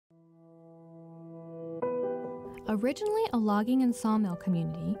Originally a logging and sawmill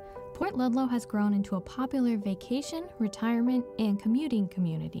community, Port Ludlow has grown into a popular vacation, retirement, and commuting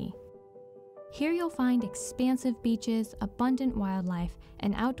community. Here you'll find expansive beaches, abundant wildlife,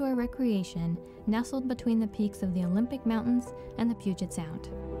 and outdoor recreation nestled between the peaks of the Olympic Mountains and the Puget Sound.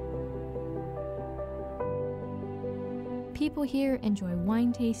 People here enjoy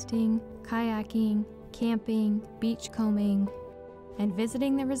wine tasting, kayaking, camping, beachcombing, and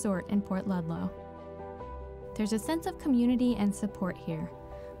visiting the resort in Port Ludlow. There's a sense of community and support here.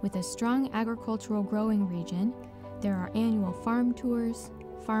 With a strong agricultural growing region, there are annual farm tours,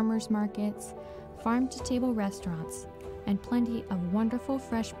 farmers markets, farm-to-table restaurants, and plenty of wonderful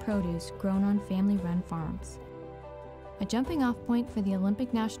fresh produce grown on family-run farms. A jumping-off point for the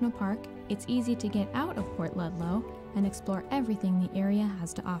Olympic National Park, it's easy to get out of Port Ludlow and explore everything the area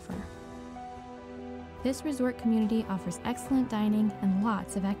has to offer. This resort community offers excellent dining and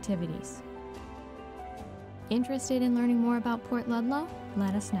lots of activities. Interested in learning more about Port Ludlow?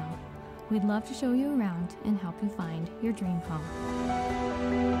 Let us know. We'd love to show you around and help you find your dream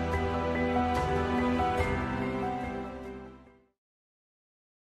home.